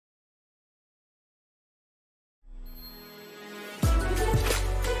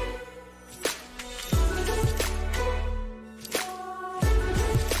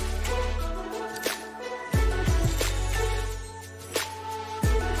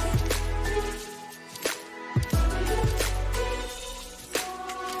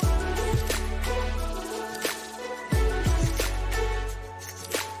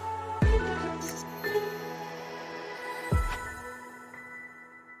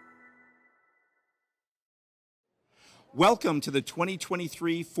Welcome to the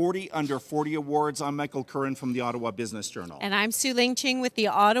 2023 40 Under 40 Awards. I'm Michael Curran from the Ottawa Business Journal. And I'm Sue Ling Ching with the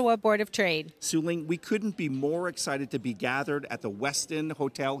Ottawa Board of Trade. Sue Ling, we couldn't be more excited to be gathered at the Westin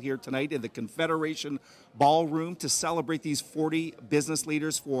Hotel here tonight in the Confederation Ballroom to celebrate these 40 business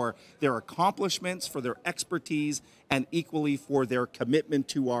leaders for their accomplishments, for their expertise, and equally for their commitment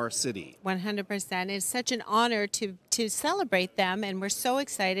to our city. 100%. It's such an honor to celebrate them, and we're so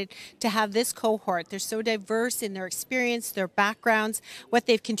excited to have this cohort. They're so diverse in their experience, their backgrounds, what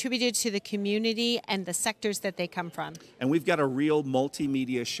they've contributed to the community, and the sectors that they come from. And we've got a real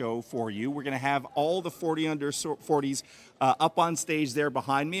multimedia show for you. We're going to have all the 40 under 40s up on stage there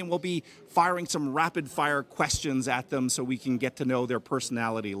behind me, and we'll be firing some rapid-fire questions at them so we can get to know their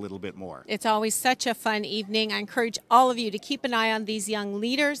personality a little bit more. It's always such a fun evening. I encourage all of you to keep an eye on these young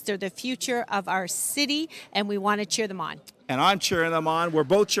leaders. They're the future of our city, and we want to cheer them on. And I'm cheering them on. We're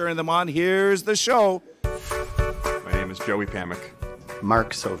both cheering them on. Here's the show. My name is Joey Pamick.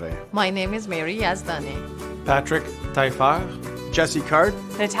 Mark Sauvé. My name is Mary Yazdani. Patrick Taifar. Jesse Card.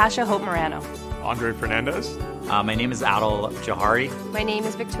 Natasha Hope Morano. Andre Fernandez. My name is Adel Johari. My name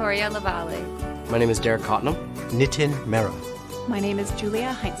is Victoria Lavalle. My name is Derek Cottenham. Nitin Mehra. My name is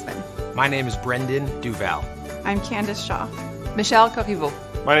Julia Heinzman. My name is Brendan Duval. I'm Candace Shaw. Michelle Corriveau.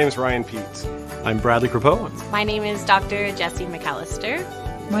 My name is Ryan Peets. I'm Bradley Crapeau. My name is Dr. Jessie McAllister.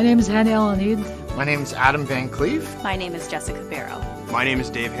 My name is Hannah Alanid. My name is Adam Van Cleef. My name is Jessica Barrow. My name is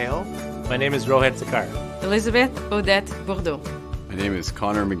Dave Hale. My name is Rohit Sakar. Elizabeth Odette Bourdeau. My name is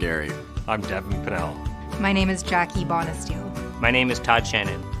Connor McGarry. I'm Devin Pinnell. My name is Jackie Bonesteel. My name is Todd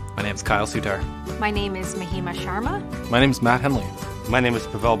Shannon. My name is Kyle Sutar. My name is Mahima Sharma. My name is Matt Henley. My name is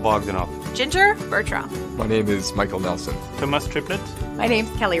Pavel Bogdanov. Ginger Bertram. My name is Michael Nelson. Tomas Triplet. My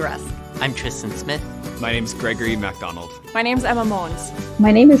name's Kelly Rusk. I'm Tristan Smith. My name's Gregory MacDonald. My name's Emma Mons.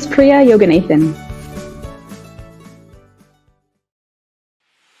 My name is Priya Yoganathan.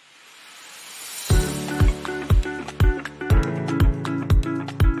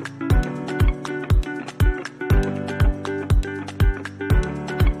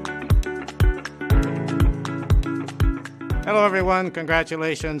 Hello everyone,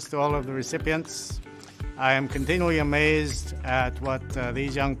 congratulations to all of the recipients. I am continually amazed at what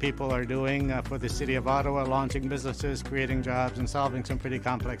these young people are doing for the City of Ottawa, launching businesses, creating jobs, and solving some pretty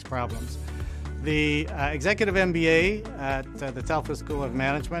complex problems. The Executive MBA at the Telfair School of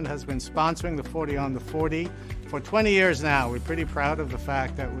Management has been sponsoring the 40 on the 40 for 20 years now. We're pretty proud of the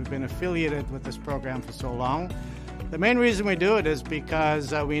fact that we've been affiliated with this program for so long. The main reason we do it is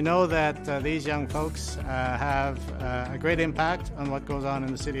because we know that these young folks have a great impact on what goes on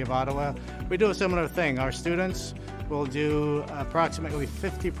in the City of Ottawa. We do a similar thing. Our students will do approximately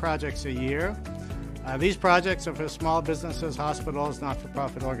 50 projects a year. These projects are for small businesses, hospitals,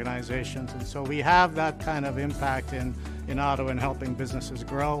 not-for-profit organizations, and so we have that kind of impact in Ottawa in helping businesses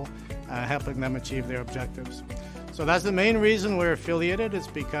grow, helping them achieve their objectives. So that's the main reason we're affiliated, is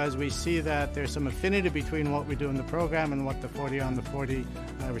because we see that there's some affinity between what we do in the program and what the 40 on the 40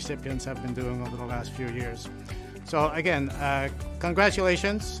 recipients have been doing over the last few years. So again,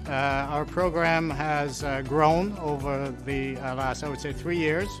 congratulations. Our program has grown over the last, I would say, 3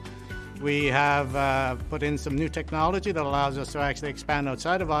 years. We have put in some new technology that allows us to actually expand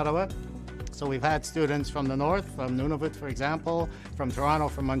outside of Ottawa. So we've had students from the north, from Nunavut, for example, from Toronto,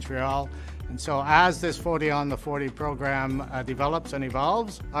 from Montreal. And so as this 40 on the 40 program develops and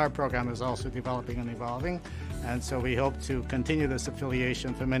evolves, our program is also developing and evolving. And so we hope to continue this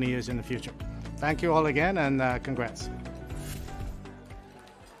affiliation for many years in the future. Thank you all again, and congrats.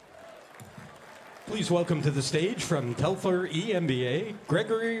 Please welcome to the stage from Telfair EMBA,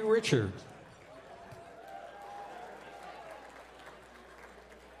 Gregory Richards.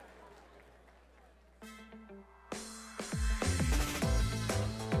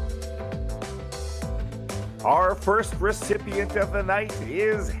 Our first recipient of the night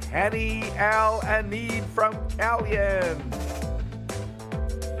is Hani Al-Anid from Callion.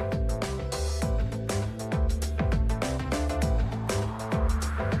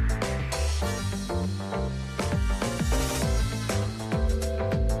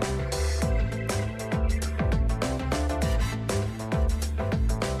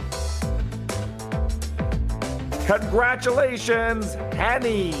 Congratulations,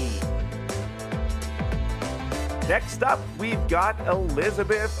 Hani. Next up, we've got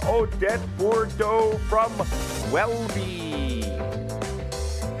Elizabeth Odette Bourdeau from Welby.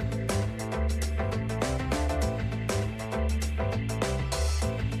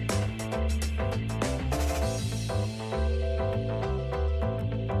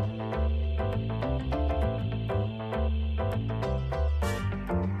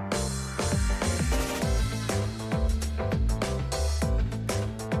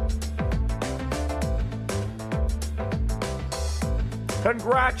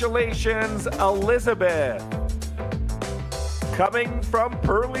 Congratulations, Elizabeth. Coming from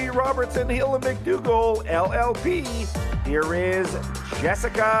Pearlie Robertson Hill and McDougall, LLP, here is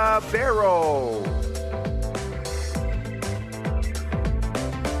Jessica Barrow.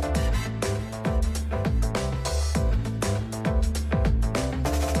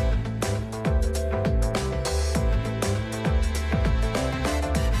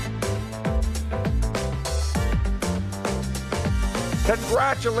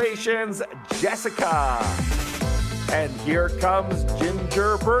 Congratulations, Jessica. And here comes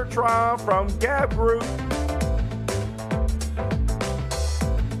Ginger Bertrand from Gab Group.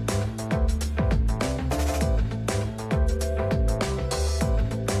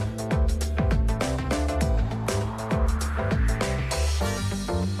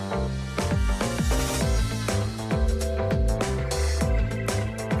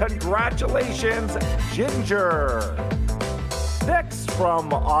 Congratulations, Ginger. Next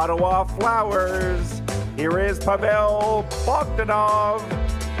from Ottawa Flowers, here is Pavel Bogdanov.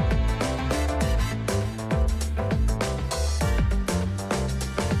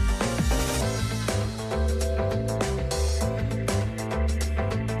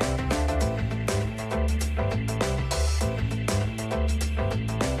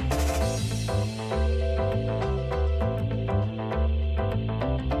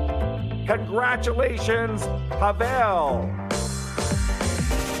 Congratulations, Pavel.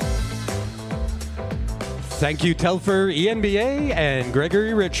 Thank you, Telfer ENBA and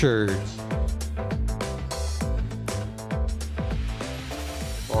Gregory Richards.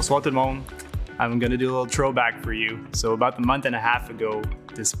 Bonsoir tout le monde. I'm going to do a little throwback for you. So about a month and a half ago,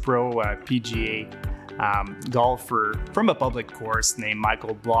 this pro PGA golfer from a public course named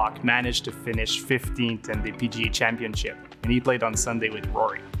Michael Block managed to finish 15th in the PGA Championship. And he played on Sunday with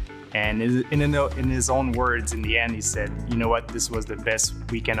Rory. And in his own words, in the end, he said, you know what, this was the best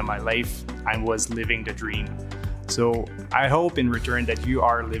weekend of my life. I was living the dream. So I hope in return that you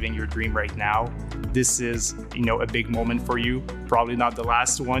are living your dream right now. This is, a big moment for you. Probably not the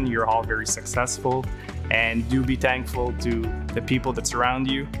last one. You're all very successful. And do be thankful to the people that surround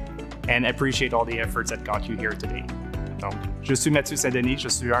you and appreciate all the efforts that got you here today. Donc, je suis Mathieu Saint-Denis, je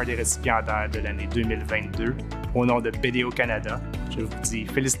suis un des récipiendaires de l'année 2022. Au nom de BDO Canada, je vous dis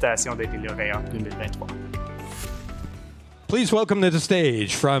félicitations d'être lauréat 2023. Please welcome to the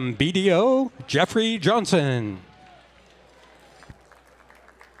stage from BDO, Jeffrey Johnson.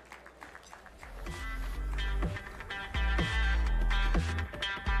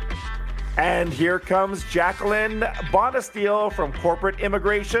 And here comes Jacqueline Bonesteel from Corporate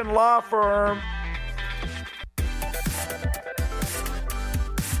Immigration Law Firm.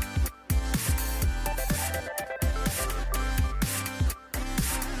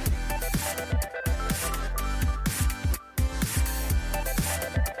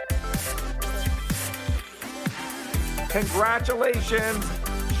 Congratulations,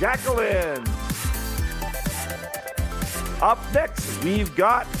 Jacqueline. Up next, we've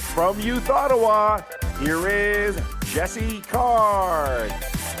got from Youth Ottawa, here is Jesse Card.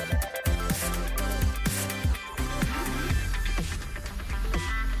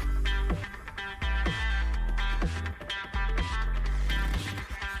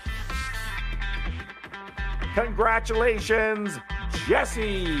 Congratulations,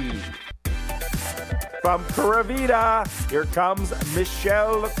 Jesse. From Pura Vida, here comes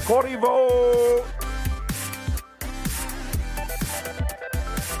Michelle Corriveau.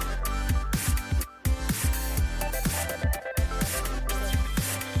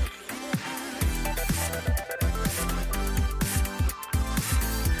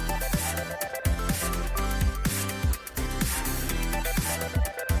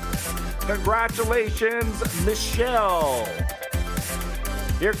 Congratulations, Michelle.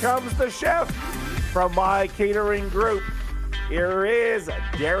 Here comes the chef from My Catering Group. Here is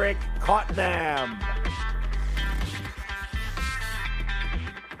Derek Cottenham.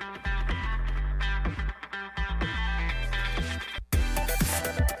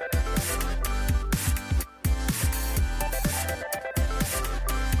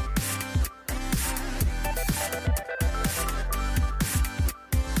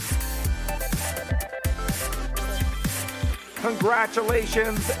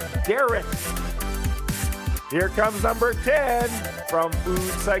 Congratulations, Derek. Here comes number 10 from Food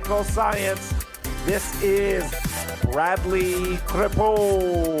Cycle Science. This is Bradley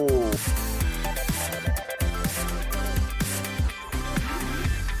Crepeau.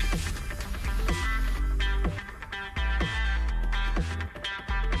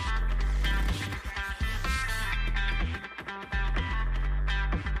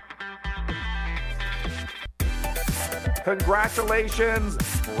 Congratulations,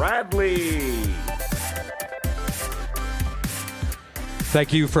 Bradley.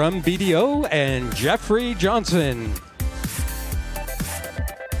 Thank you from BDO and Jeffrey Johnson.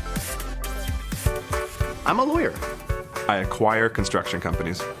 I'm a lawyer. I acquire construction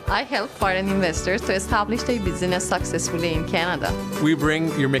companies. I help foreign investors to establish their business successfully in Canada. We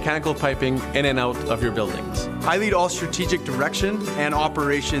bring your mechanical piping in and out of your buildings. I lead all strategic direction and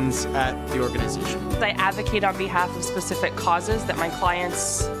operations at the organization. I advocate on behalf of specific causes that my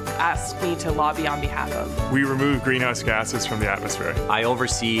clients ask me to lobby on behalf of. We remove greenhouse gases from the atmosphere. I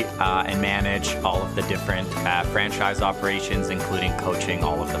oversee and manage all of the different franchise operations, including coaching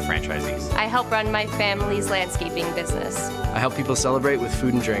all of the franchisees. I help run my family's landscaping business. I help people celebrate with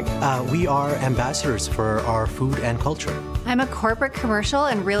food and drink. We are ambassadors for our food and culture. I'm a corporate commercial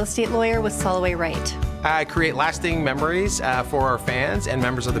and real estate lawyer with Soloway Wright. I create lasting memories for our fans and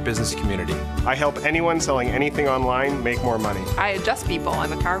members of the business community. I help anyone selling anything online make more money. I adjust people.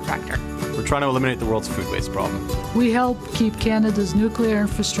 I'm a chiropractor. We're trying to eliminate the world's food waste problem. We help keep Canada's nuclear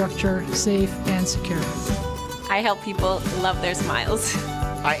infrastructure safe and secure. I help people love their smiles.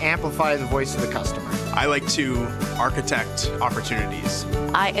 I amplify the voice of the customer. I like to architect opportunities.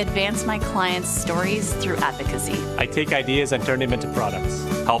 I advance my clients' stories through advocacy. I take ideas and turn them into products.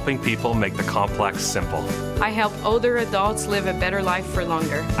 Helping people make the complex simple. I help older adults live a better life for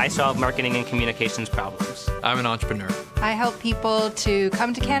longer. I solve marketing and communications problems. I'm an entrepreneur. I help people to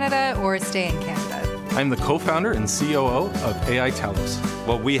come to Canada or stay in Canada. I'm the co-founder and COO of AI Talos.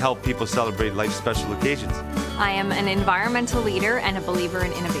 Well, we help people celebrate life's special occasions. I am an environmental leader and a believer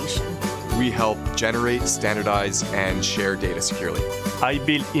in innovation. We help generate, standardize, and share data securely. I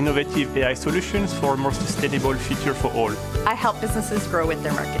build innovative AI solutions for a more sustainable future for all. I help businesses grow with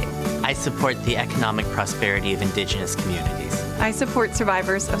their marketing. I support the economic prosperity of Indigenous communities. I support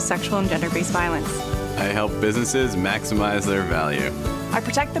survivors of sexual and gender-based violence. I help businesses maximize their value. I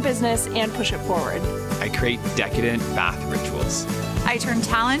protect the business and push it forward. I create decadent bath rituals. I turn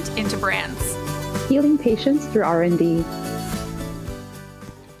talent into brands. Healing patients through R&D.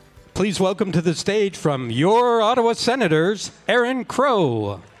 Please welcome to the stage from your Ottawa Senators, Aaron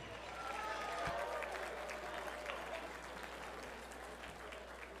Crow.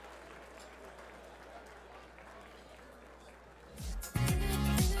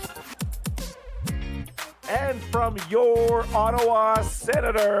 And from your Ottawa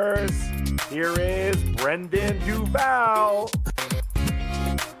Senators, here is Brendan Duval.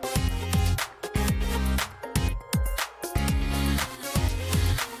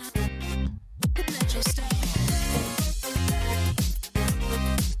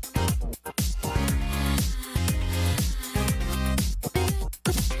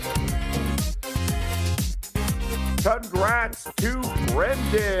 Congrats to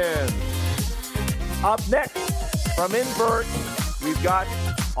Brendan. Up next, from Invert, we've got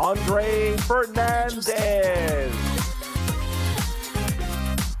Andre Fernandez.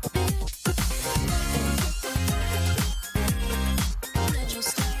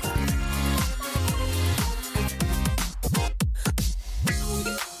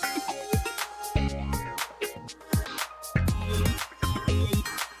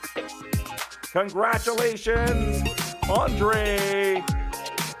 Congratulations, Andre.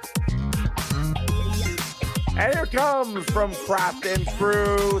 And here comes from Craft and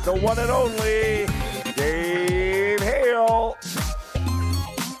Crew, the one and only Dave Hale.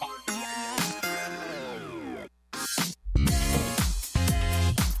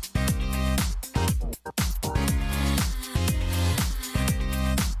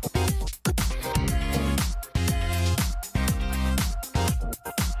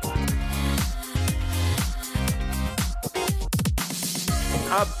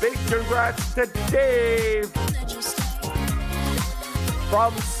 A big congrats to Dave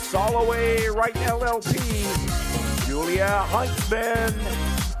from Soloway Wright LLP, Julia Huntsman.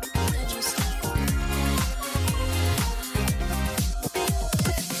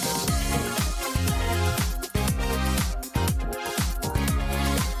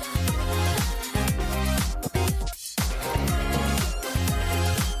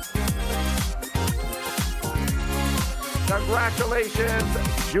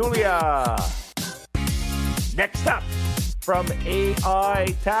 Congratulations, Julia. Next up, from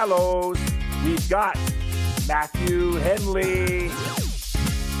AI Talos, we've got Matthew Henley.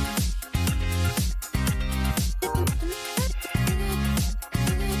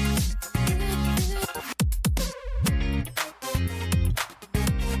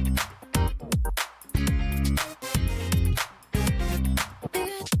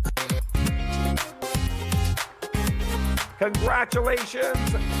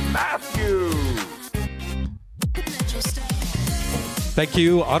 Congratulations, Matthew. Thank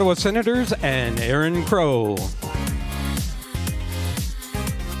you, Ottawa Senators and Aaron Crow.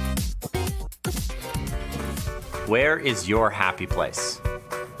 Where is your happy place?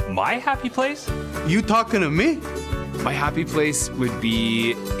 My happy place? You talking to me? My happy place would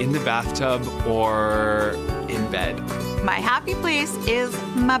be in the bathtub or in bed. My happy place is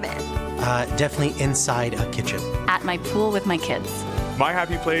my bed. Definitely inside a kitchen. At my pool with my kids. My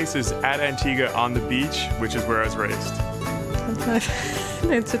happy place is at Antigua on the beach, which is where I was raised.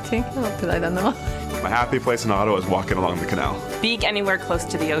 It's a thing, because I don't know. My happy place in Ottawa is walking along the canal. Being anywhere close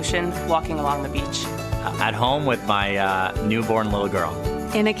to the ocean, walking along the beach. At home with my newborn little girl.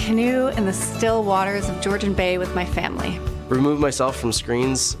 In a canoe in the still waters of Georgian Bay with my family. Remove myself from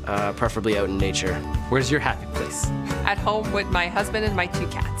screens, preferably out in nature. Where's your happy place? At home with my husband and my 2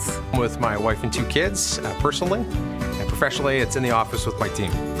 cats. With my wife and 2 kids, personally. And professionally, it's in the office with my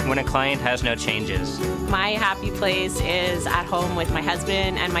team. When a client has no changes. My happy place is at home with my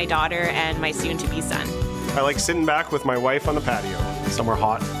husband and my daughter and my soon-to-be son. I like sitting back with my wife on the patio. Somewhere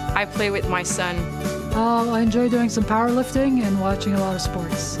hot. I play with my son. I enjoy doing some powerlifting and watching a lot of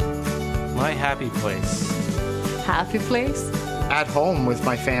sports. My happy place. Happy place? At home with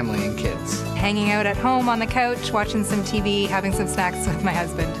my family and kids. Hanging out at home on the couch, watching some TV, having some snacks with my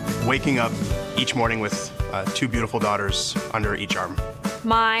husband. Waking up each morning with 2 beautiful daughters under each arm.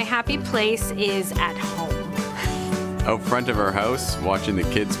 My happy place is at home. Out front of our house, watching the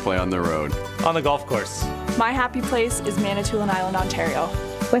kids play on the road. On the golf course. My happy place is Manitoulin Island, Ontario.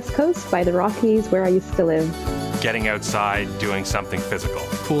 West Coast by the Rockies, where I used to live. Getting outside, doing something physical.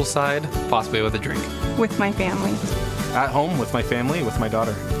 Poolside, possibly with a drink. With my family. At home with my family, with my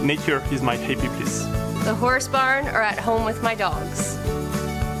daughter. Nature is my happy place. The horse barn or at home with my dogs.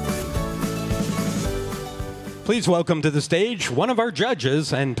 Please welcome to the stage one of our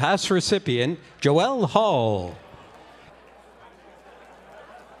judges and past recipient, Joelle Hall.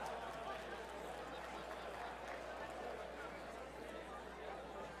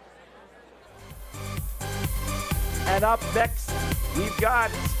 And up next, we've got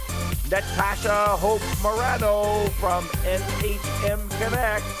Natasha Hope Morano from NHM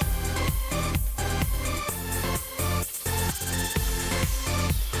Connect.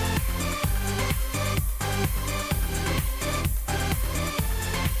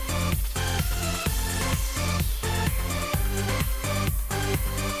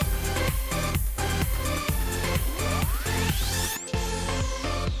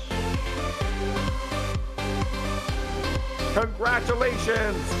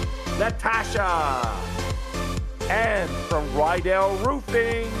 Congratulations, Natasha. And from Rydell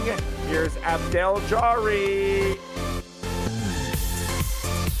Roofing, here's Abdel Jari.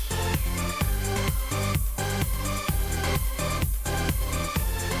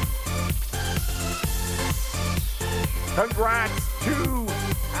 Congrats to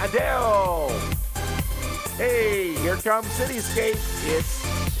Adele. Hey, here comes Cityscape. It's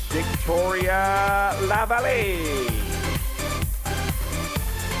Victoria Lavallée.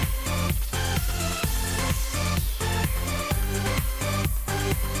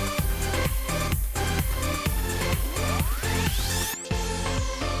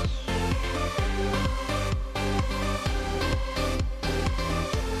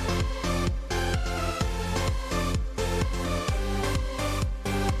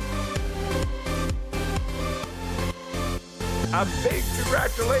 A big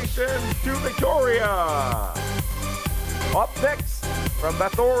congratulations to Victoria. Up next from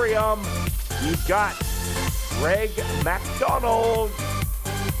Bathorium, you've got Greg MacDonald.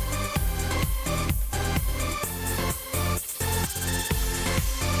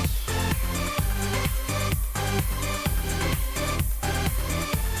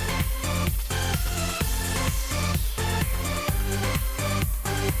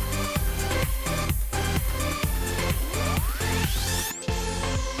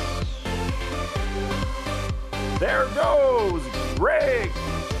 There goes Greg.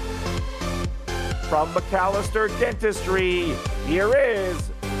 From McAllister Dentistry, here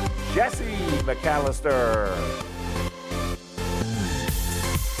is Jesse McAllister.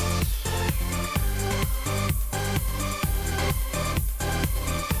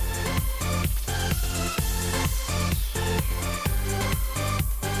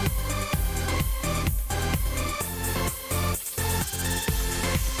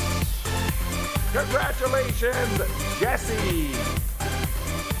 Congratulations, Jesse.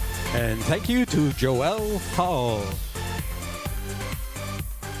 And thank you to Joelle Hall.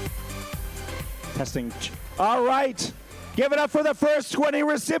 Testing. All right. Give it up for the first 20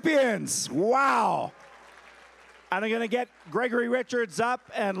 recipients. Wow. And I'm going to get Gregory Richards up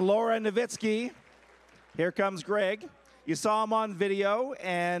and Laura Nowitzki. Here comes Greg. You saw him on video,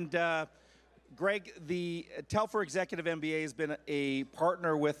 and Greg, the Telfer Executive MBA has been a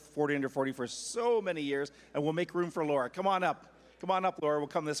partner with 40 Under 40 for so many years, and we'll make room for Laura. Come on up. Come on up, Laura. We'll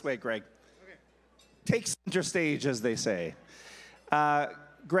come this way, Greg. Okay. Take center stage, as they say.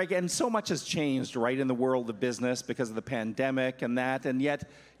 Greg, and so much has changed, right, in the world of business because of the pandemic and that, and yet,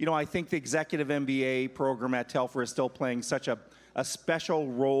 you know, I think the Executive MBA program at Telfer is still playing such a special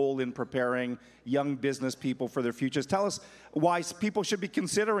role in preparing young business people for their futures. Tell us why people should be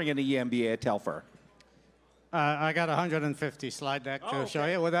considering an EMBA at Telfer. I got a 150 slide deck to show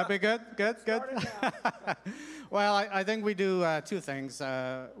you. Would that be good? Good. Well, I think we do two things.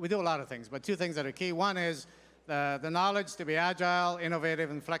 We do a lot of things, but two things that are key. One is the knowledge to be agile,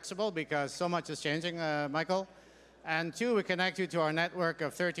 innovative, and flexible, because so much is changing, Michael. And two, we connect you to our network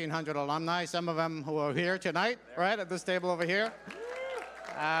of 1,300 alumni, some of them who are here tonight, right, at this table over here.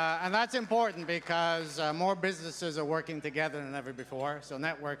 And that's important because more businesses are working together than ever before, so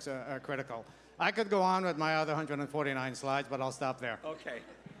networks are critical. I could go on with my other 149 slides, but I'll stop there. Okay.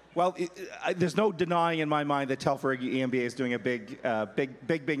 Well, there's no denying in my mind that Telfer EMBA is doing a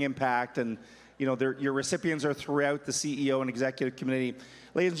big impact, and you know, your recipients are throughout the CEO and executive committee.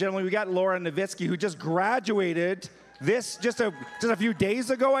 Ladies and gentlemen, we got Laura Nowitzki, who just graduated just a few days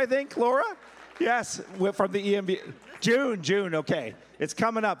ago, I think, Laura? Yes, from the EMBA. June, okay. It's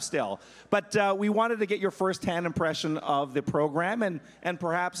coming up still. But we wanted to get your first-hand impression of the program and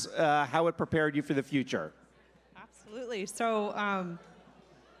perhaps how it prepared you for the future. Absolutely. So,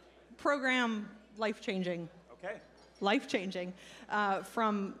 program life-changing. Okay. Life-changing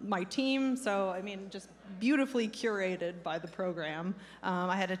from my team. So, I mean, just beautifully curated by the program.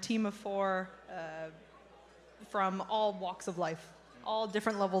 I had a team of 4 from all walks of life, all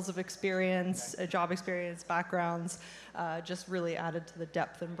different levels of experience, job experience, backgrounds, just really added to the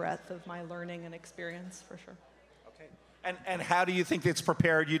depth and breadth of my learning and experience, for sure. Okay. And how do you think it's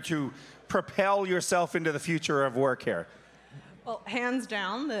prepared you to propel yourself into the future of work here? Well, hands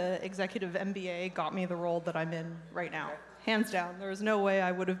down, the Executive MBA got me the role that I'm in right now. Hands down. There was no way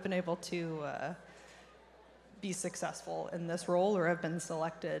I would have been able to be successful in this role or have been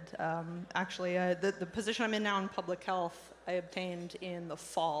selected. Actually, the position I'm in now in public health, I obtained in the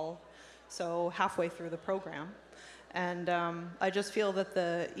fall, so halfway through the program. And I just feel that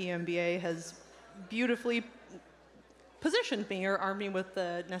the EMBA has beautifully positioned me or armed me with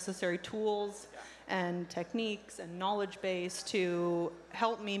the necessary tools and techniques and knowledge base to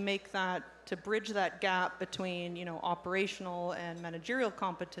help me make that, to bridge that gap between, you know, operational and managerial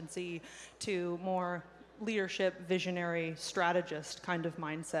competency to more leadership, visionary, strategist kind of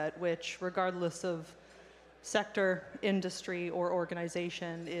mindset, which regardless of sector, industry, or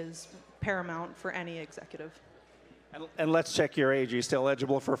organization is paramount for any executive. And let's check your age. Are you still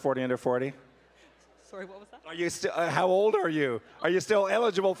eligible for 40 Under 40? Sorry, what was that? Are you still? How old are you? Are you still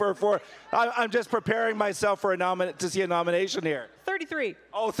eligible for 4? I'm just preparing myself for to see a nomination here. 33.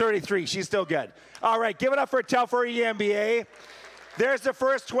 Oh, 33. She's still good. All right, give it up for Telfer EMBA. There's the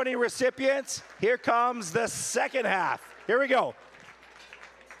first 20 recipients. Here comes the second half. Here we go.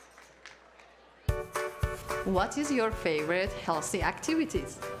 What is your favorite healthy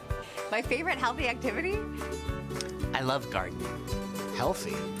activities? My favorite healthy activity? I love gardening.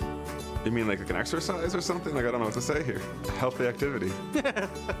 Healthy? You mean like an exercise or something? Like, I don't know what to say here. A healthy activity.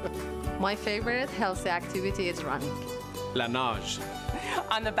 My favorite healthy activity is running. La nage.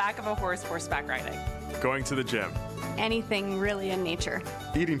 On the back of a horse, horseback riding. Going to the gym. Anything really in nature.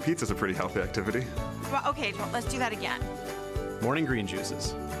 Eating pizza is a pretty healthy activity. Well, okay, let's do that again. Morning green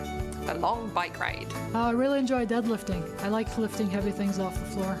juices. A long bike ride. I really enjoy deadlifting. I like lifting heavy things off the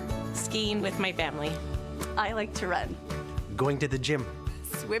floor. Skiing with my family. I like to run. Going to the gym.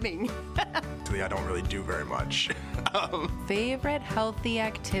 Swimming. Actually, I don't really do very much. Favorite healthy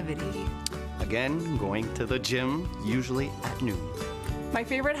activity? Again, going to the gym, usually at noon. My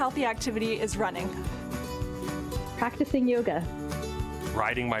favorite healthy activity is running. Practicing yoga.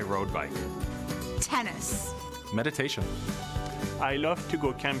 Riding my road bike. Tennis. Meditation. I love to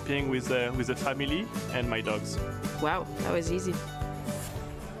go camping with the family and my dogs. Wow, that was easy.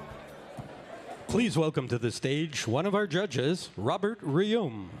 Please welcome to the stage one of our judges, Robert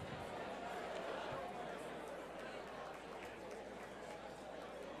Rium.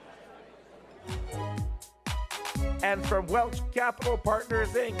 And from Welch Capital Partners,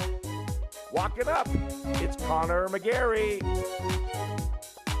 Inc., walking up, it's Connor McGarry.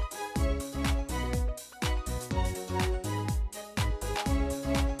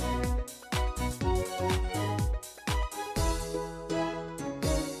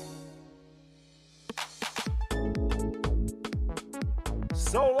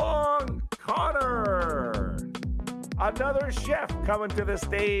 So long, Connor. Another chef coming to the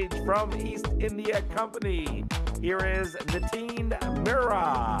stage from East India Company. Here is Nitin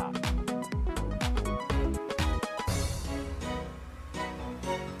Mira.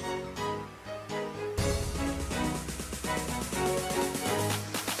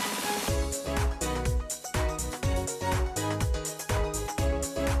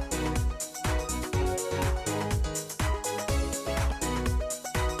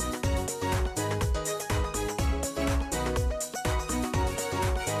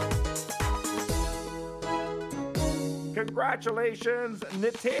 Congratulations,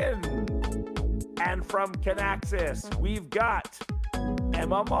 Nitin. And from Canaxis, we've got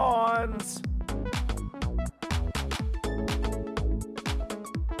Emma Mons.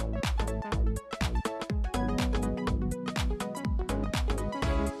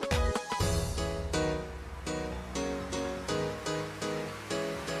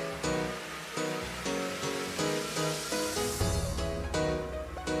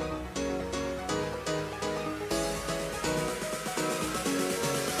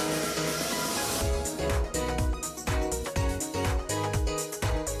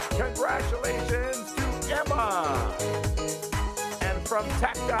 Congratulations to Emma. And from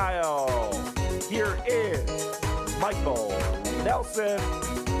Tactile, here is Michael Nelson.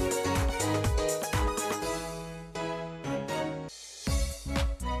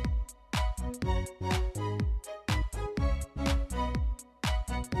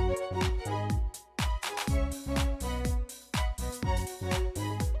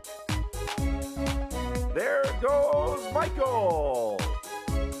 There goes Michael.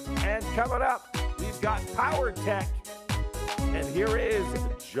 And coming up, we've got Power Tech. And here is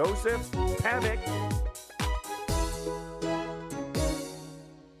Joseph Panic.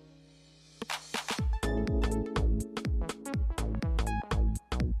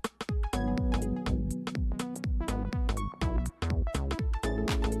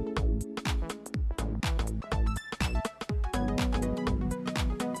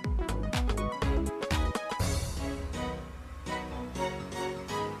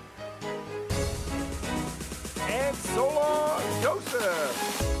 And so long, Joseph.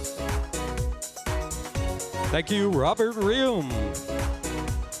 Thank you, Robert Rium.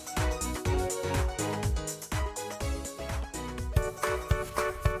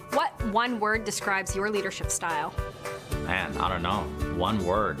 What one word describes your leadership style? Man, I don't know. One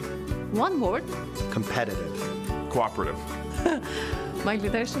word. One word? Competitive. Cooperative. My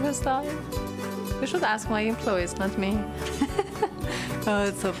leadership style? You should ask my employees, not me. Oh,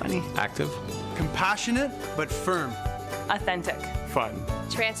 it's so funny. Active. Compassionate, but firm. Authentic. Fun.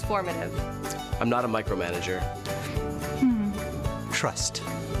 Transformative. I'm not a micromanager. Trust.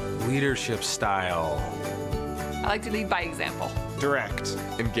 Leadership style. I like to lead by example. Direct.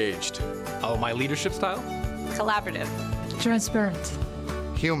 Engaged. Oh, my leadership style? Collaborative. Transparent.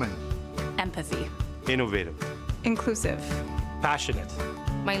 Human. Empathy. Innovative. Inclusive. Passionate.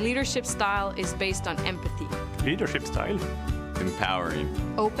 My leadership style is based on empathy. Leadership style. Empowering.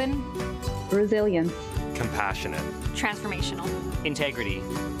 Open. Resilience. Compassionate. Transformational. Integrity.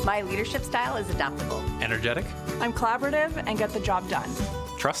 My leadership style is adaptable. Energetic. I'm collaborative and get the job done.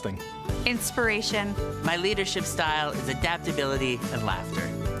 Trusting. Inspiration. My leadership style is adaptability and laughter.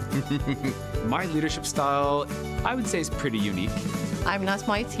 My leadership style, I would say, is pretty unique. I'm not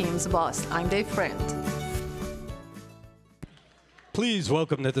my team's boss. I'm their friend. Please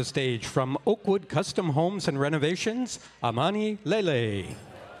welcome to the stage from Oakwood Custom Homes and Renovations, Amani Lele.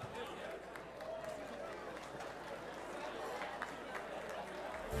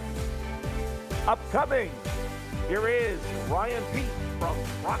 Upcoming, here is Ryan Pete from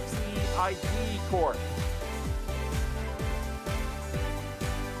Proxy IT Corp.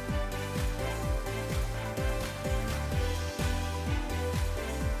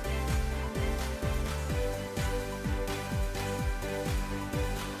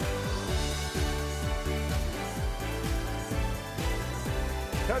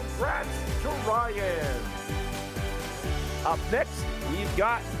 Congrats to Ryan. Up next, we've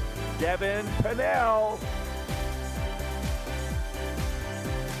got Devin Pinnell.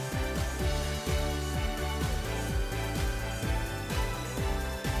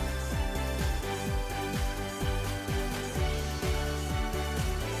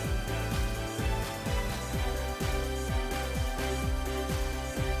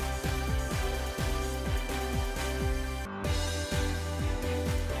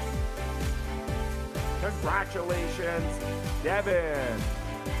 Congratulations, Devin.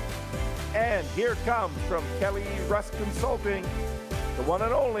 And here comes from Kelly Russ Consulting, the one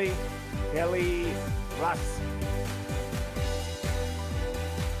and only Kelly Russ.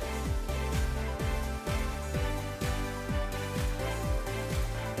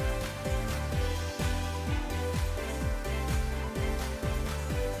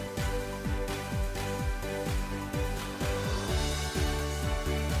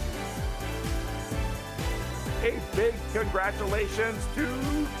 A big congratulations to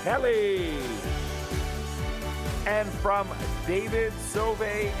Kelly. And from David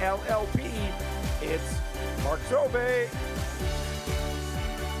Sauvé LLP, it's Mark Sauvé.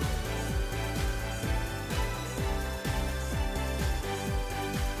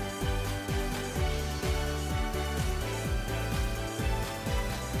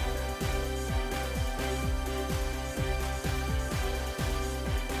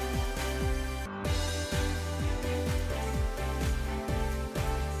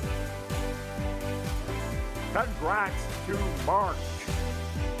 Congrats to Mark.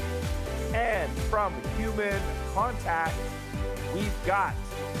 And from Human Contact, we've got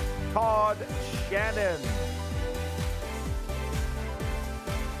Todd Shannon.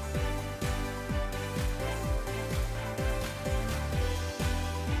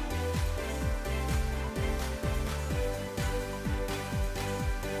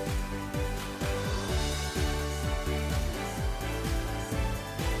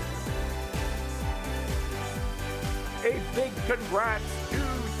 A big congrats to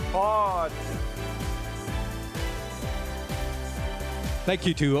Todd. Thank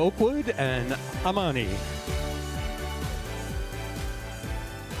you to Oakwood and Amani.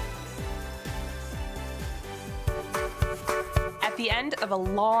 At the end of a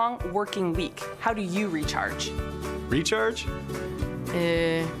long working week, how do you recharge? Recharge?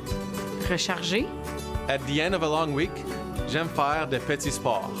 Recharger? At the end of a long week, j'aime faire des petits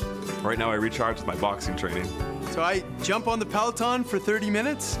sports. Right now I recharge with my boxing training. So I jump on the Peloton for 30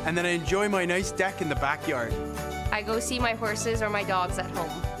 minutes, and then I enjoy my nice deck in the backyard. I go see my horses or my dogs at home.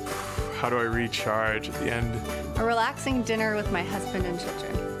 How do I recharge at the end? A relaxing dinner with my husband and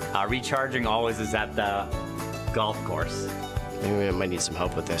children. Recharging always is at the golf course. Maybe I might need some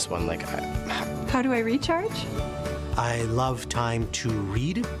help with this one. How do I recharge? I love time to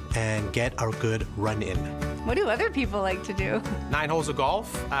read and get a good run in. What do other people like to do? 9 holes of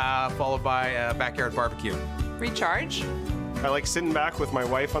golf, followed by a backyard barbecue. Recharge? I like sitting back with my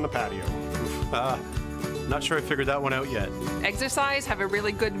wife on the patio. Not sure I figured that one out yet. Exercise, have a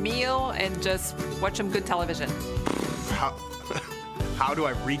really good meal, and just watch some good television. How do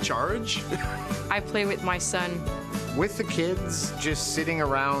I recharge? I play with my son. With the kids, just sitting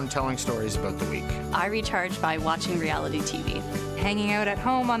around telling stories about the week. I recharge by watching reality TV. Hanging out at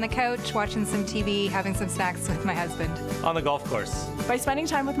home on the couch, watching some TV, having some snacks with my husband. On the golf course. By spending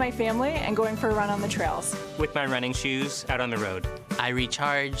time with my family and going for a run on the trails. With my running shoes out on the road. I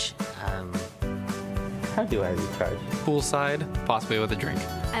recharge. How do I recharge? Poolside, possibly with a drink.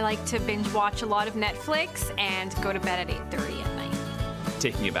 I like to binge watch a lot of Netflix and go to bed at 8:30 at night.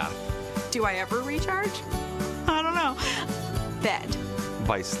 Taking a bath. Do I ever recharge? I don't know. Bed.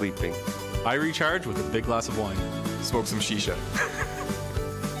 By sleeping. I recharge with a big glass of wine. Smoke some shisha.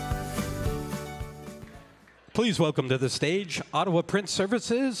 Please welcome to the stage Ottawa Print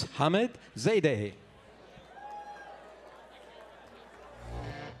Services, Hamid Zaydeh.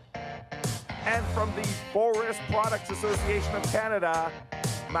 And from the Forest Products Association of Canada,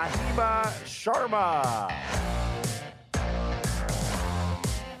 Mahima Sharma.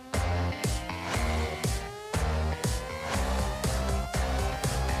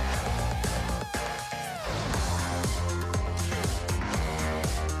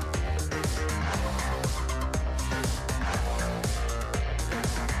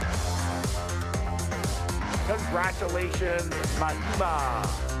 Congratulations, Mahima.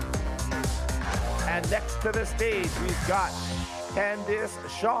 And next to the stage, we've got Candice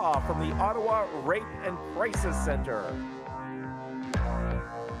Shaw from the Ottawa Rape and Crisis Center.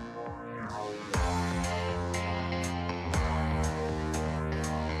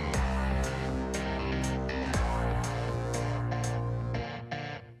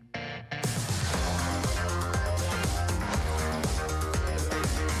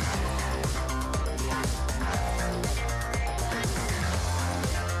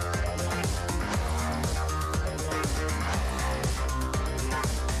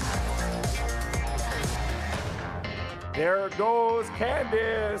 There goes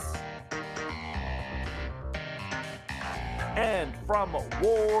Candice. And from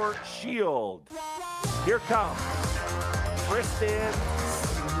War Shield, here comes Kristen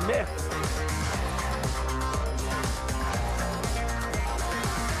Smith.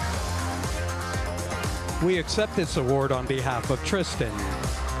 We accept this award on behalf of Tristan.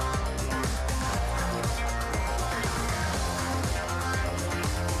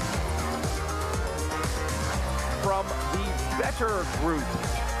 From the Better Group,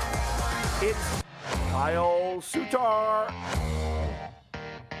 it's Kyle Sutar.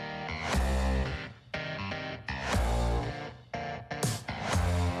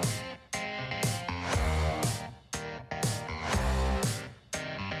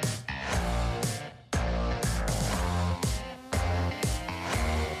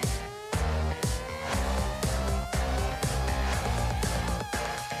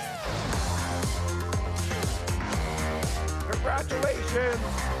 Congratulations,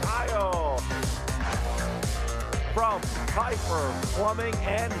 Kyle. From Kuiper Plumbing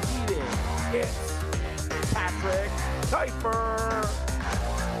and Heating, it's Patrick Kuiper.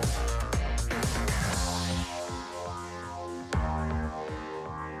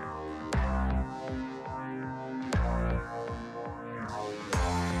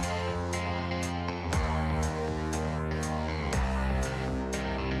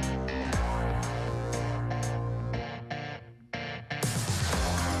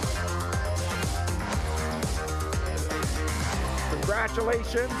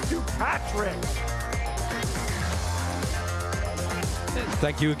 Congratulations to Patrick.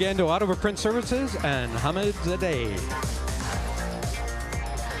 Thank you again to Ottawa Print Services and Hamid Zadeh.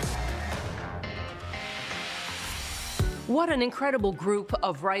 What an incredible group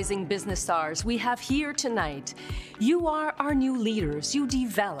of rising business stars we have here tonight. You are our new leaders. You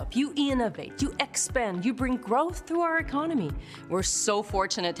develop, you innovate, you expand, you bring growth to our economy. We're so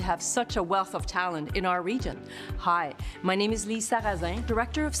fortunate to have such a wealth of talent in our region. Hi, my name is Lise Sarrazin,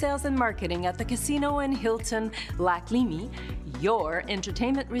 Director of Sales and Marketing at the Casino and Hilton Lac Lémy, your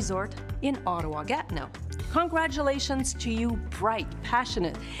entertainment resort in Ottawa-Gatineau. Congratulations to you, bright,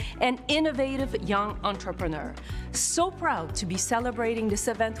 passionate, and innovative young entrepreneur. So proud to be celebrating this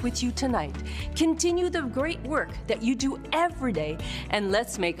event with you tonight. Continue the great work that you do every day, and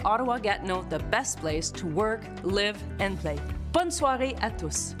let's make Ottawa-Gatineau the best place to work, live, and play. Bonne soirée à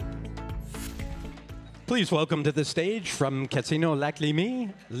tous. Please welcome to the stage from Casino Lac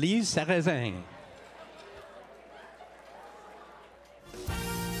Lémy, Lise Sarrazin.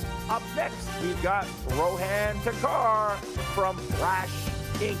 Up next, we've got Rohan Takar from Flash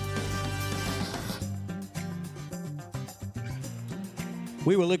Inc.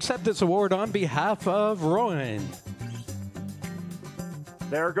 We will accept this award on behalf of Rohan.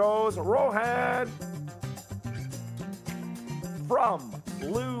 There goes Rohan. From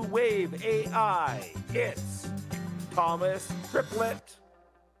Blue Wave AI, it's Thomas Triplett.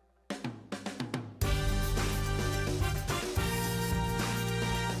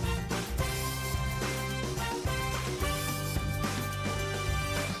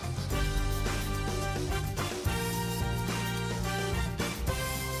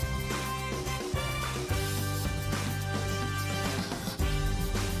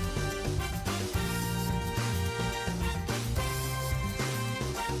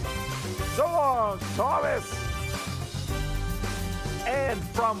 So long, Thomas. And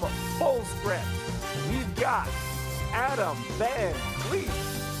from Full Script, we've got Adam Van Vliet.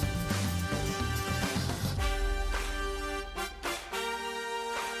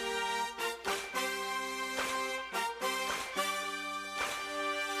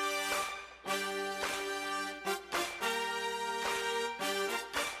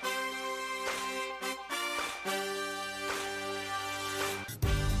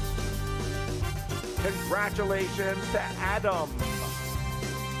 Congratulations to Adam.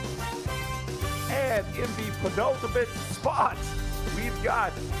 And in the penultimate spot, we've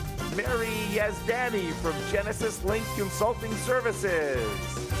got Mary Yazdani from Genesis Link Consulting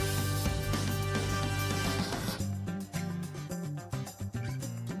Services.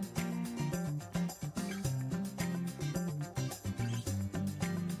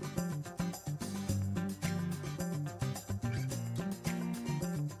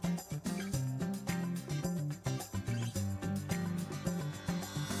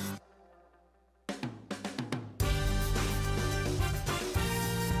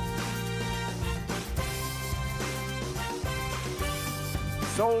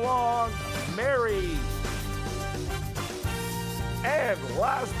 So long, Mary. And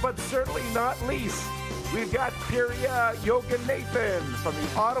last but certainly not least, we've got Pirya Yoganathan from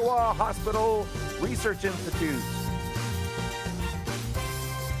the Ottawa Hospital Research Institute.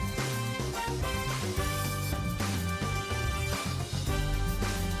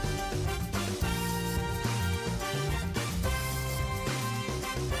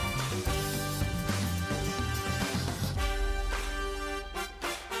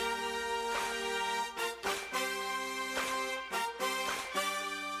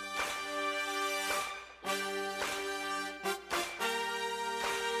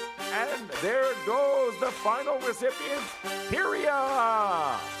 And there goes the final recipient,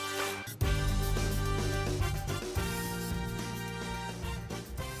 Pirya.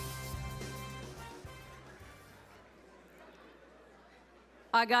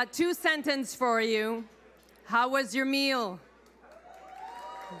 I got 2 sentences for you. How was your meal?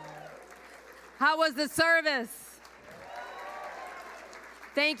 How was the service?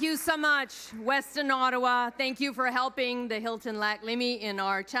 Thank you so much, Western Ottawa. Thank you for helping the Hilton Lac Lémy in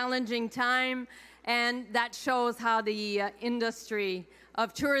our challenging time. And that shows how the industry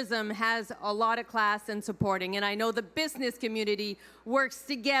of tourism has a lot of class and supporting. And I know the business community works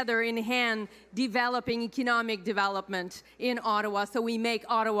together in hand developing economic development in Ottawa so we make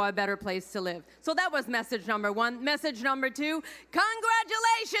Ottawa a better place to live. So that was message number one. Message number two,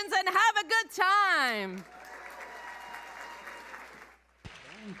 congratulations and have a good time.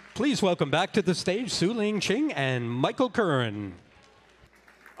 Please welcome back to the stage Su Ling Ching and Michael Curran.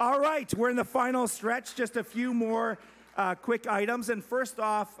 All right, we're in the final stretch. Just a few more quick items. And first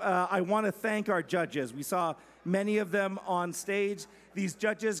off, I want to thank our judges. We saw many of them on stage. These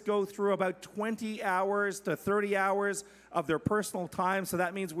judges go through about 20 hours to 30 hours of their personal time. So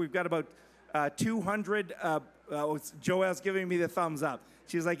that means we've got about 200. Joelle's giving me the thumbs up.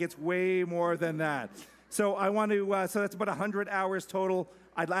 She's like, it's way more than that. So I want to, so that's about 100 hours total.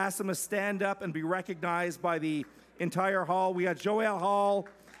 I'd ask them to stand up and be recognized by the entire hall. We got Joelle Hall.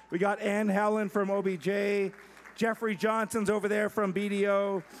 We got Ann Helen from OBJ. Jeffrey Johnson's over there from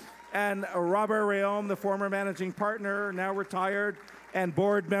BDO. And Robert Rayom, the former managing partner, now retired, and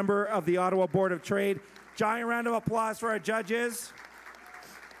board member of the Ottawa Board of Trade. Giant round of applause for our judges.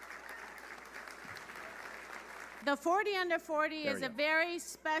 The 40 Under 40 is a very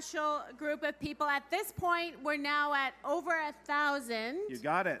special group of people. At this point, we're now at over 1,000. You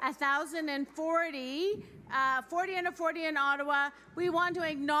got it. 1,040. 40 Under 40 in Ottawa. We want to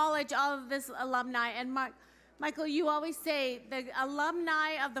acknowledge all of this alumni. And Michael, you always say the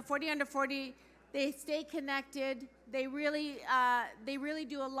alumni of the 40 Under 40, they stay connected. They really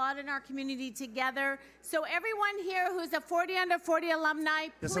do a lot in our community together. So everyone here who's a 40 Under 40 alumni,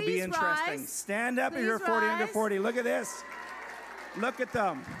 This will be interesting. Rise. Stand up if you're 40 Under 40. Look at this. Look at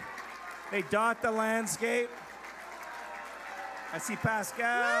them. They dot the landscape. I see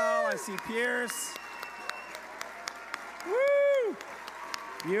Pascal. I see Pierce. Woo!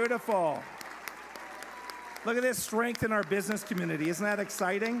 Beautiful. Look at this strength in our business community. Isn't that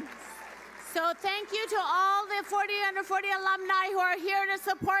exciting? So thank you to all the 40 Under 40 alumni who are here to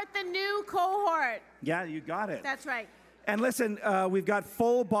support the new cohort. Yeah, you got it. That's right. And listen, we've got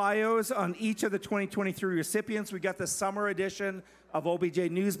full bios on each of the 2023 recipients. We got the summer edition of OBJ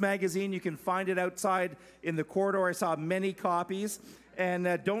News Magazine. You can find it outside in the corridor. I saw many copies.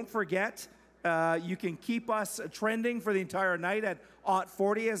 And don't forget, you can keep us trending for the entire night at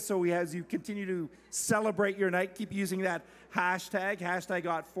OT40. So as you continue to celebrate your night, keep using that hashtag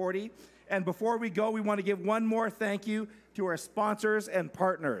OT40. And before we go, we want to give one more thank you to our sponsors and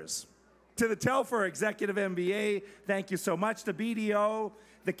partners. To the Telfer Executive MBA, thank you so much. To BDO,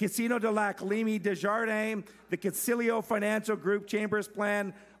 the Casino de Lac Limi Desjardins, the Concilio Financial Group, Chambers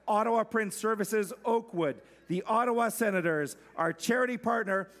Plan, Ottawa Print Services, Oakwood, the Ottawa Senators, our charity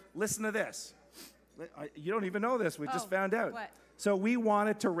partner. Listen to this. You don't even know this. We just found out. What? So we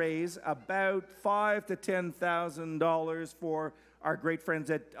wanted to raise about $5,000 to $10,000 for our great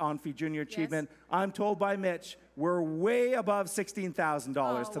friends at ONFI Junior Achievement. Yes. I'm told by Mitch, we're way above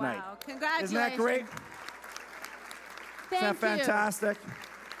 $16,000 tonight. Wow. Congratulations. Isn't that great? Thank Isn't that fantastic?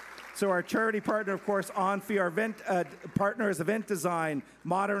 So our charity partner, of course, ONFI, our event partner is Event Design,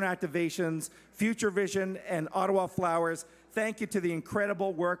 Modern Activations, Future Vision, and Ottawa Flowers. Thank you to the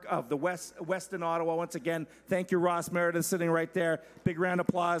incredible work of the Westin Ottawa. Once again, thank you, Ross Meredith, sitting right there. Big round of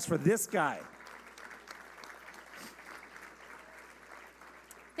applause for this guy.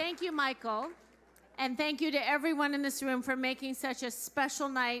 Thank you, Michael. And thank you to everyone in this room for making such a special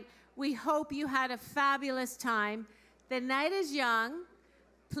night. We hope you had a fabulous time. The night is young.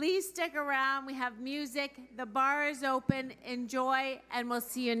 Please stick around. We have music. The bar is open. Enjoy. And we'll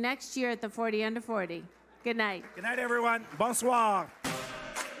see you next year at the 40 Under 40. Good night. Good night, everyone. Bonsoir.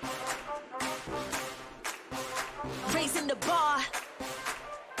 Raising the bar.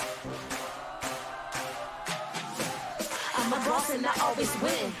 I'm a boss and I always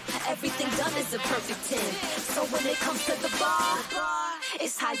win. Everything done is a perfect 10. So when it comes to the bar,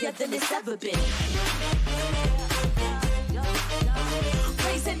 it's higher than it's ever been.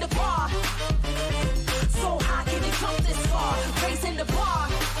 Raising the bar. So high, can it jump this far? Raising the bar.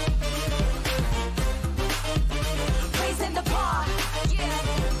 Raising the bar.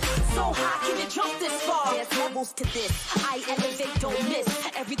 So high, can it jump this far? There's levels to this. I elevate, don't miss.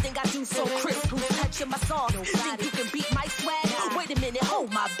 Everything I do so crisp. Who's touching my sauce? Think you can beat my swag? Wait a minute,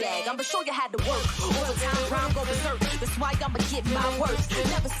 hold my bag. I'ma show you how to work. Overtime, rhyme go berserk. That's why I'ma get my worth.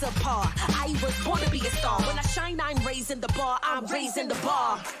 Never subpar. I was born to be a star. When I shine, I'm raising the bar. I'm raising the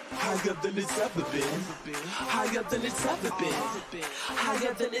bar. Higher than it's ever been. Higher than it's ever been.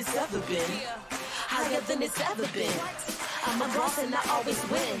 Higher than it's ever been. Higher than it's ever been. I'm a boss and I always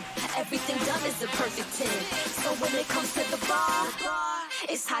win. Everything done is a perfect 10. So when it comes to the bar,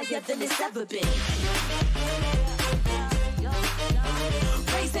 It's higher than it's ever been.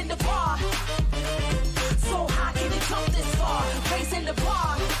 Raising the bar. So high, can you jump this far? Raising the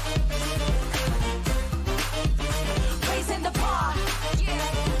bar. Raising the bar.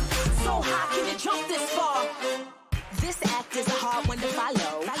 So high, can you jump this far? This act is a hard one to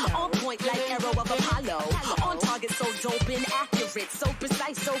follow. On point like arrow of Apollo. On target, so dope and accurate. So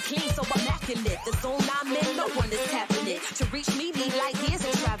precise, so clean, so immaculate. The zone I'm in, no one is tapping it. To reach me, need like years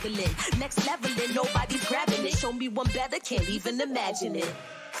of traveling. Next leveling, nobody's grabbing it. Show me one better, can't even imagine it.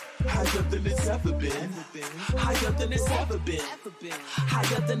 Higher than it's ever been. Higher than it's ever been.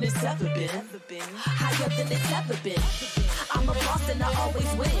 Higher than it's ever been. Higher than it's ever been. I'm a boss and I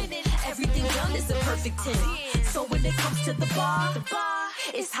always win. Everything done is a perfect 10. So when it comes to the bar,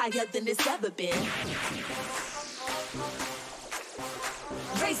 it's higher than it's ever been.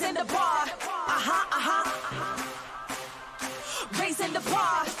 Raising the bar, Raising the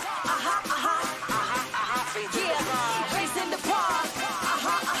bar, yeah. Raising the bar,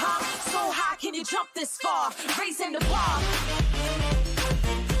 So high, can you jump this far? Raising the bar.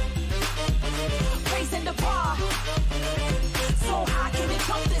 Raising the bar. So high, can you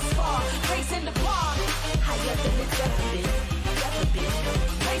jump this far? Raising the bar. Higher than it's ever been, ever been.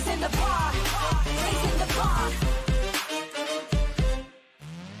 Raising the bar. Raising the bar.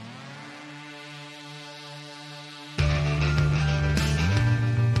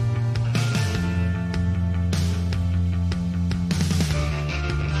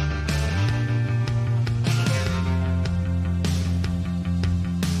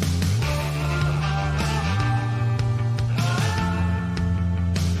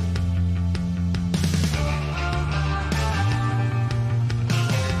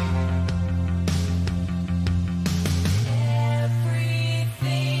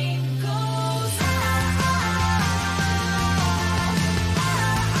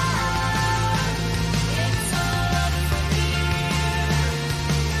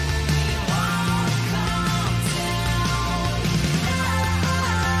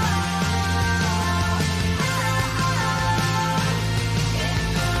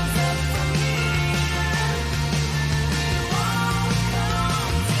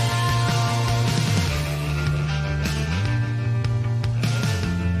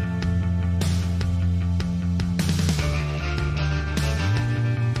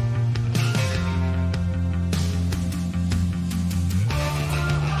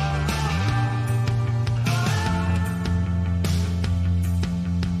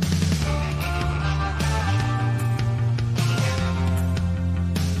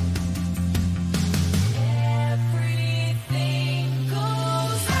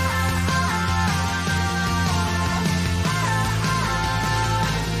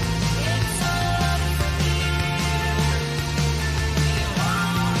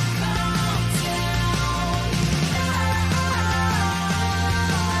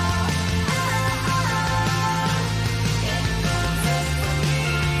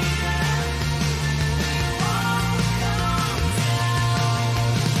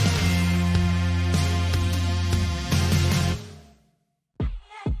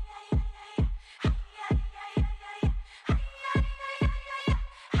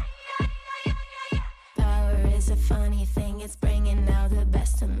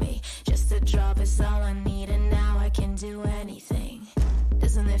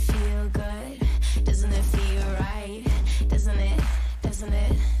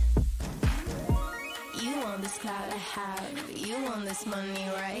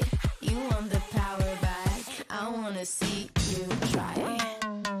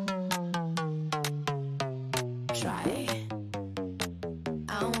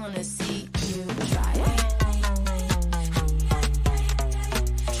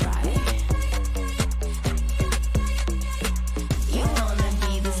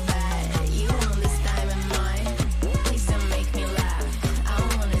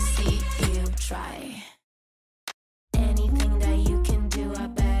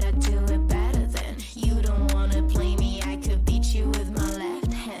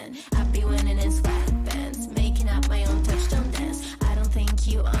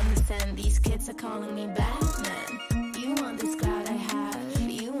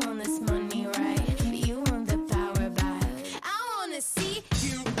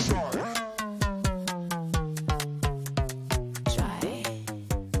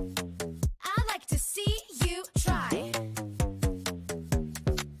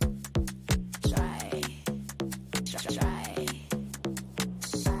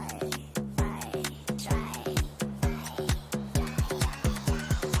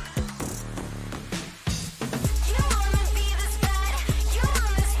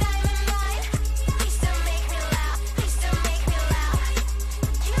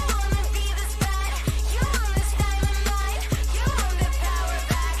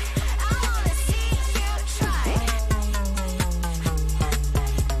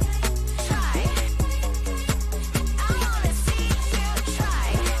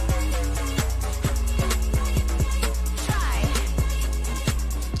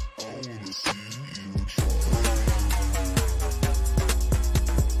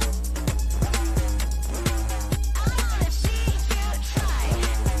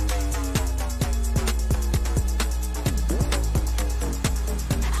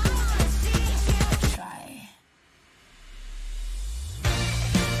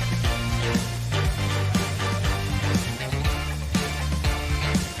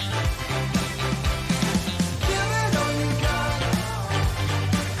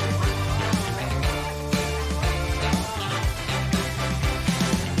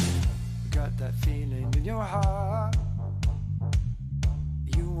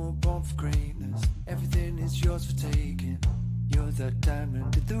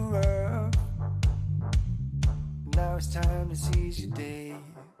 diamond in the rough. Now it's time to seize your day.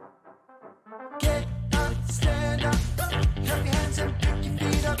 Get up, stand up, clap your hands and pick your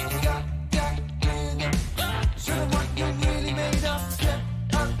feet up. You got in it. Show them what you're really made of. Get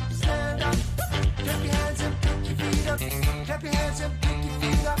up, stand up, clap your hands and pick your feet up. Clap your hands and pick your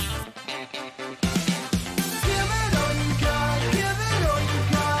feet up. Give it all you got, give it all you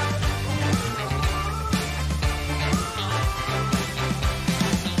got.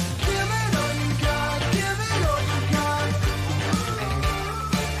 Give it all you got, give it all you got.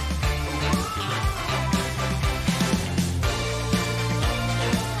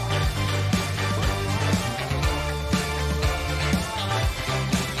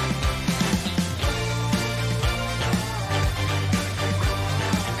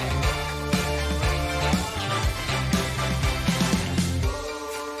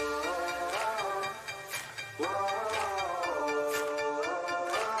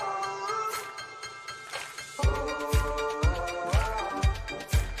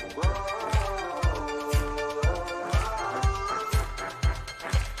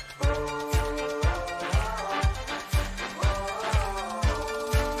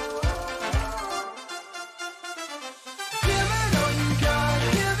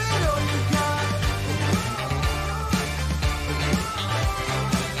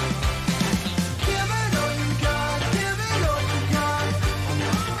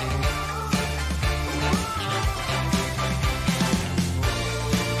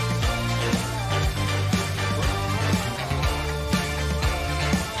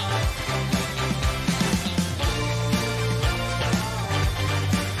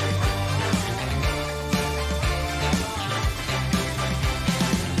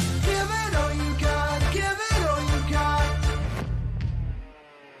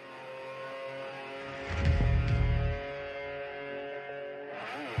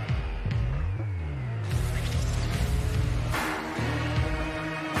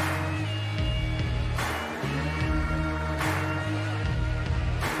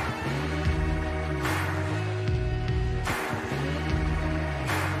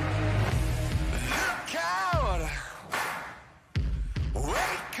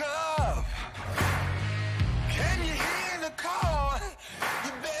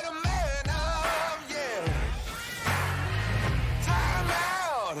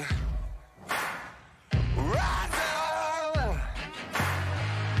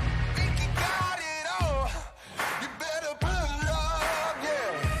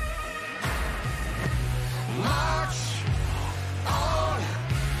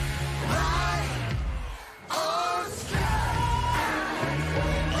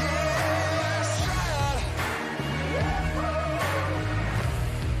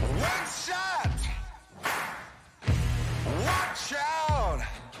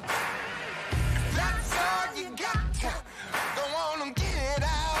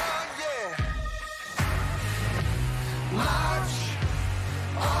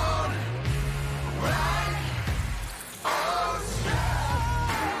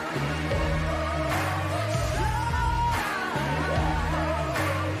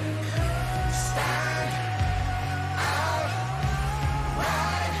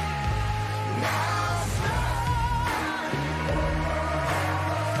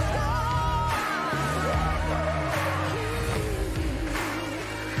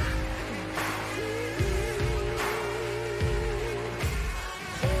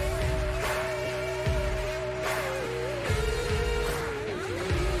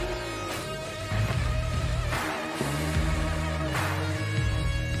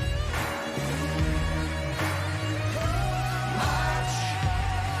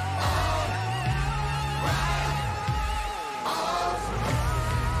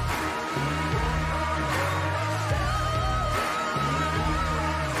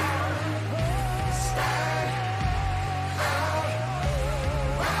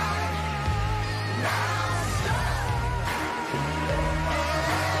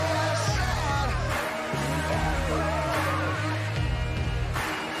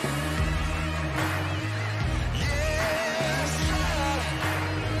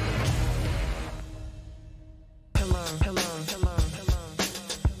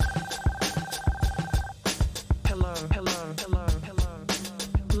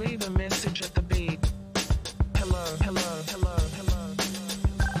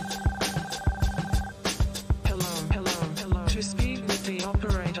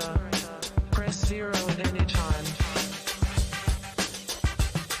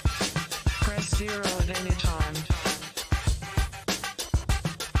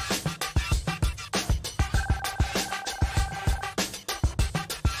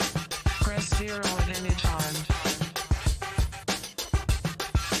 0 at any time.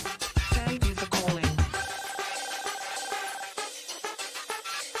 Thank you for calling.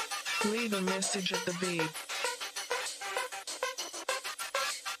 Leave a message at the beep.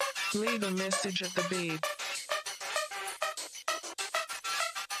 Leave a message at the beep.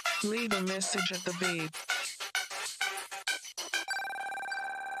 Leave a message at the beep.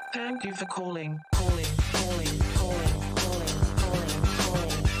 Thank you for calling, calling, calling.